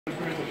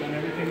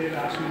they've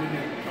asked me to do.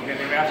 Okay,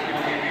 they've asked you to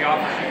leave the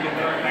office. You did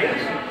that.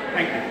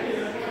 Thank you.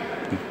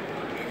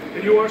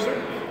 And you are, sir?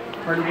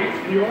 Pardon me?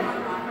 You are?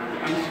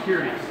 I'm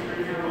security.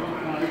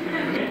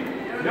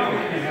 No, you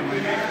can't have my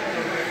name.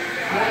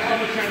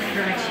 Public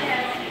transparency.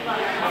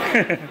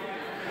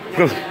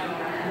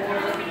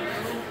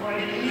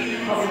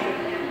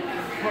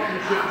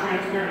 Partnership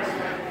transparency.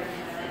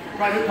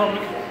 Private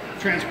public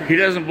transparency. He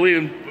doesn't believe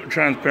in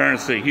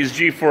transparency. He's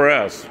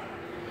G4S.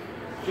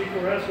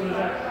 G4S, what is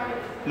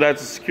that?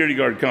 That's a security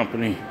guard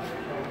company.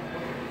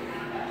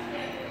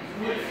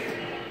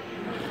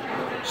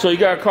 So you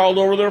got called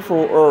over there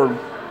for, or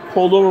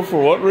pulled over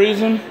for what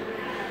reason?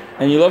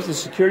 And you left the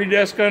security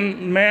desk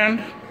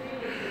unmanned?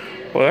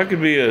 Well, that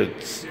could be a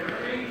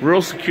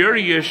real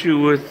security issue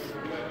with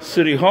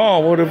City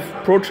Hall. What if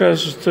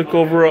protesters took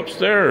over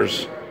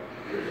upstairs?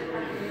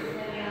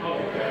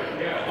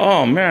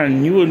 Oh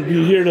man, you wouldn't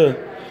be here to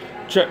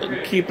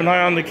keep an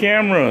eye on the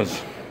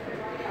cameras.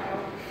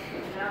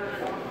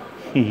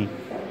 Hello.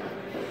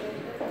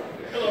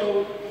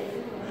 Hello.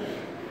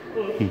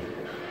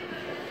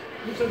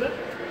 Who said that?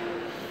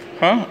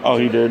 Huh? Oh,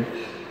 he did.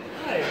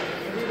 Hi.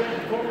 Have you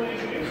been formally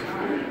introduced?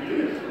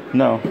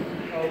 No. Okay,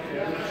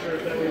 I'm not sure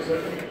if that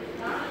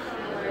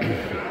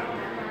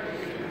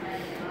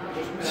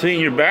was See,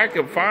 your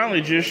backup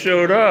finally just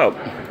showed up.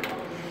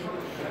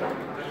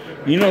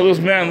 You know, this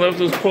man left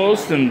his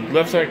post and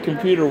left that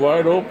computer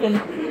wide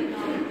open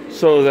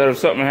so that if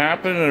something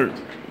happened, or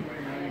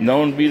no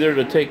one would be there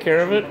to take care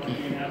of it.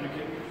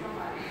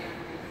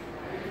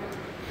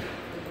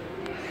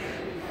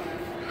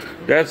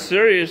 That's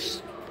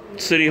serious.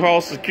 City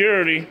Hall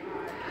security.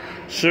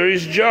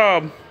 Serious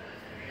job.